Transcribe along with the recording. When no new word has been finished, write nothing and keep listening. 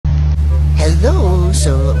Hello,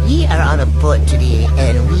 so we are on a boat today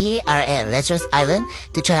and we are at Lazarus Island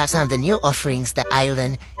to try out some of the new offerings the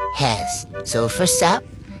island has. So first up,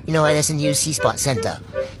 there's a new Sea Sport Center.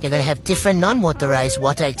 You're gonna have different non-motorized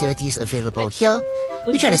water activities available here.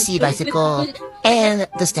 We try the sea bicycle and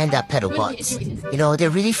the stand-up pedal boards.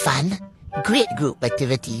 They're really fun, great group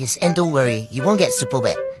activities, and don't worry, you won't get super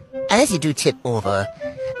wet. Unless you do tip over,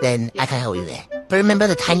 then I can't help you there. But remember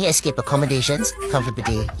the tiny escape accommodations?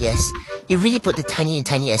 Comfortable, yes. You really put the tiny in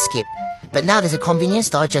tiny escape. But now there's a convenience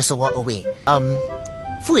store just a walk away.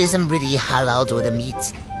 Food isn't really halal though, the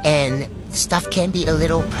meats, and stuff can be a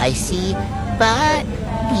little pricey, but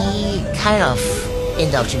we kind of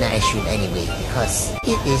indulge in that ice cream anyway, because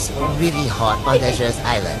it is really hot on Lazarus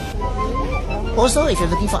Island. Also, if you're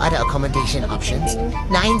looking for other accommodation options,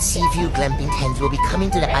 9 Seaview glamping tents will be coming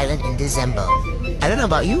to the island in December. I don't know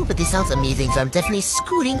about you, but this sounds amazing, so I'm definitely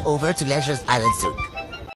scooting over to Lazarus Island soon.